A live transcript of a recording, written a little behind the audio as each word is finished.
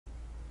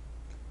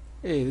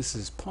Hey, this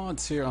is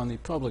Pods here on the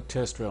public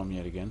test realm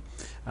yet again.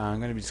 I'm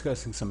going to be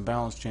discussing some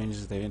balance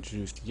changes they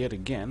introduced yet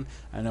again.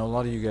 I know a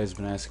lot of you guys have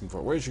been asking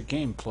for where's your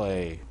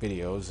gameplay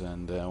videos,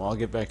 and well, I'll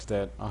get back to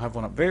that. I'll have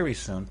one up very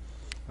soon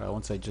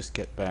once I just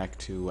get back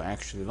to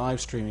actually live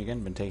streaming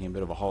again. Been taking a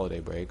bit of a holiday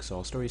break, so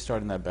I'll still be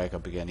starting that back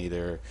up again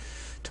either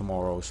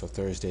tomorrow, so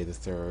Thursday the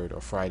 3rd,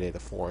 or Friday the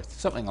 4th,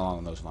 something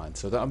along those lines.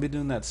 So I'll be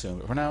doing that soon.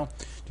 But for now,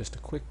 just a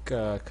quick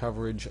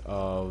coverage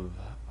of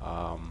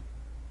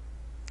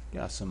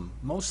yeah, some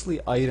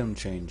mostly item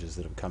changes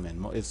that have come in.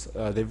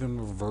 They've been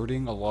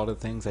reverting a lot of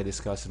things I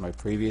discussed in my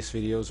previous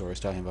videos where I was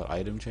talking about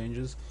item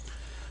changes.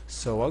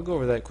 So I'll go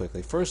over that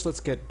quickly. First, let's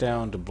get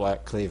down to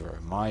Black Cleaver,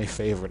 my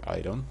favorite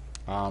item.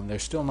 They're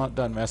still not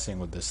done messing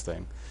with this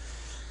thing.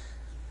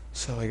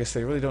 So I guess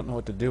they really don't know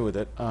what to do with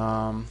it.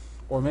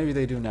 Or maybe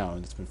they do now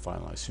and it's been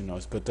finalized, who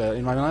knows. But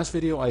in my last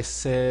video I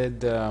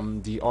said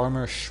the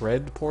armor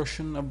shred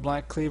portion of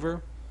Black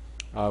Cleaver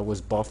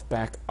was buffed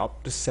back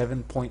up to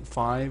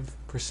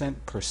 7.5%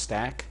 per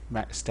stack,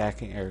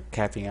 stacking or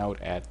capping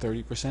out at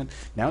 30%.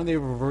 Now they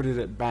reverted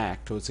it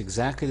back, so it's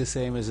exactly the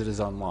same as it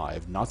is on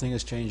live. Nothing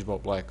has changed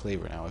about Black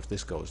Cleaver now if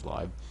this goes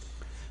live.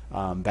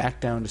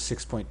 Back down to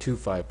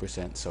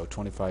 6.25%, so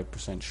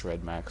 25%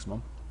 shred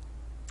maximum.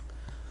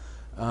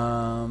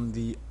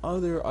 The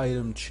other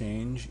item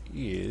change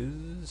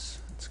is,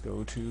 let's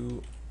go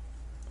to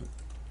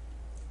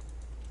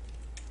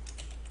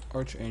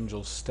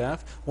Archangel's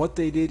Staff. What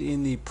they did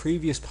in the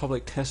previous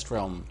public test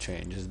realm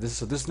change is this,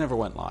 so this never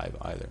went live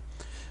either,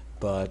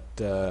 but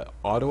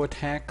auto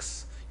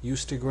attacks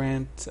used to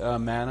grant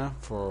mana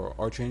for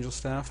Archangel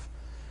Staff.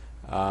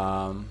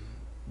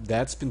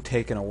 That's been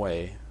taken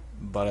away,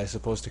 but I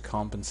suppose to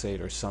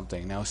compensate or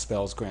something. Now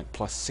spells grant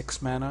plus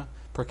 6 mana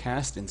per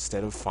cast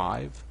instead of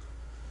 5,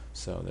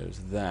 so there's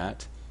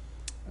that.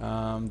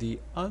 The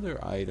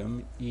other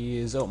item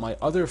is, my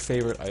other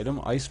favorite item,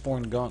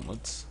 Iceborne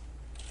Gauntlets.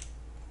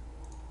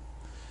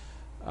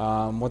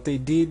 What they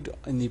did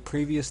in the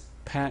previous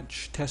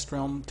patch, test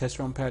realm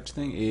patch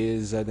thing,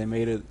 is they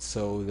made it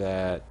so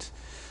that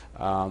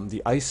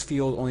the ice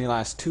field only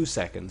lasts 2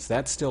 seconds.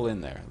 That's still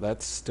in there.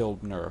 That's still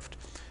nerfed.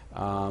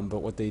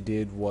 But what they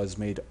did was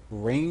made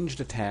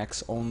ranged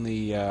attacks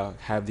only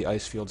have the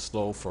ice field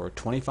slow for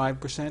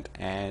 25%,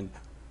 and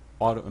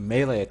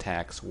melee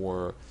attacks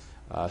were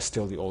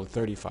still the old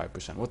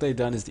 35%. What they've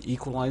done is to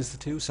equalize the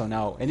two, so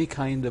now any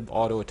kind of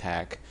auto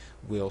attack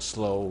will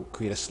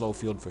create a slow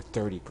field for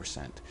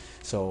 30%.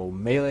 So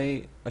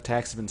melee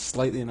attacks have been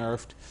slightly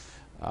nerfed,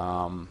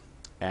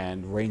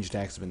 and ranged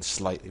attacks have been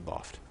slightly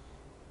buffed.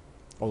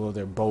 Although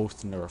they're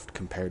both nerfed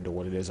compared to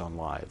what it is on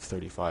live,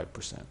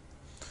 35%.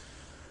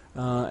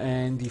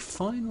 And the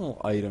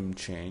final item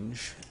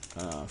change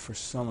for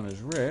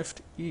Summoner's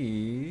Rift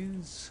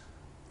is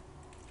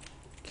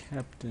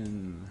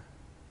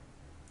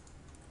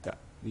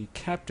the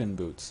Captain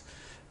Boots.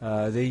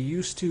 They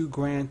used to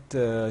grant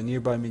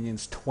nearby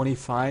minions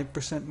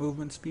 25%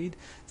 movement speed.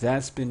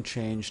 That's been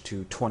changed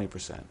to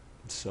 20%.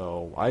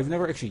 So I've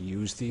never actually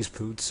used these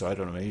boots, so I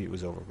don't know, maybe it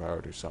was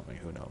overpowered or something,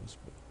 who knows.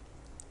 But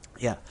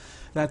yeah,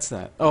 that's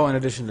that. Oh, in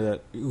addition to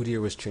that,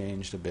 Udyr was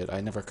changed a bit. I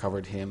never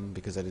covered him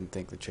because I didn't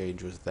think the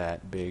change was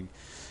that big.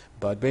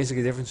 But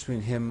basically the difference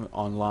between him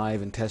on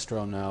live and test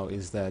realm now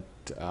is that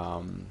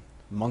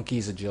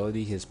Monkey's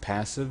agility, his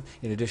passive,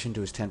 in addition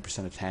to his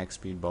 10% attack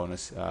speed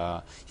bonus,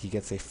 he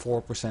gets a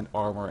 4%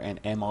 armor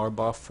and MR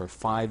buff for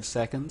 5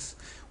 seconds,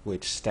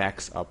 which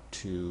stacks up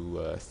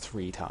to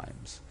 3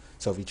 times.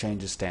 So if he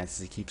changes stances,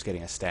 he keeps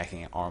getting a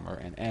stacking armor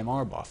and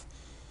MR buff.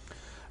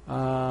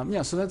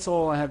 Yeah, so that's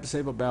all I have to say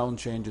about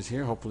balance changes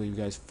here. Hopefully you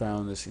guys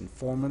found this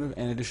informative.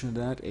 In addition to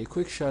that, a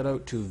quick shout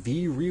out to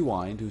V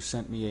Rewind, who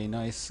sent me a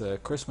nice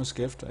Christmas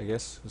gift, I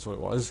guess is what it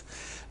was,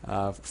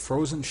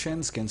 Frozen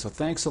Shen skin. So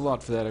thanks a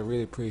lot for that. I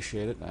really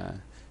appreciate it.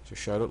 It's a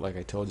shout out, like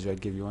I told you I'd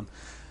give you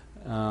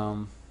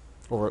one.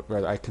 Or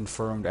rather, I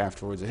confirmed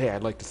afterwards that, hey,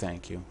 I'd like to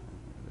thank you.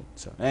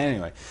 So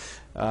anyway,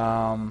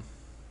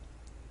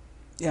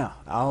 yeah,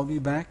 I'll be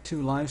back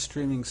to live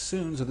streaming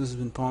soon. So this has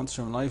been Ponce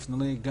from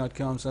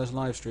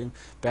lifeintheleague.com/livestream.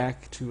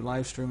 Back to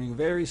live streaming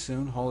very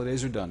soon.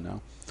 Holidays are done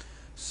now.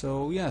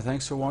 So yeah,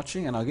 thanks for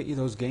watching, and I'll get you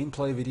those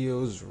gameplay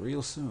videos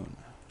real soon.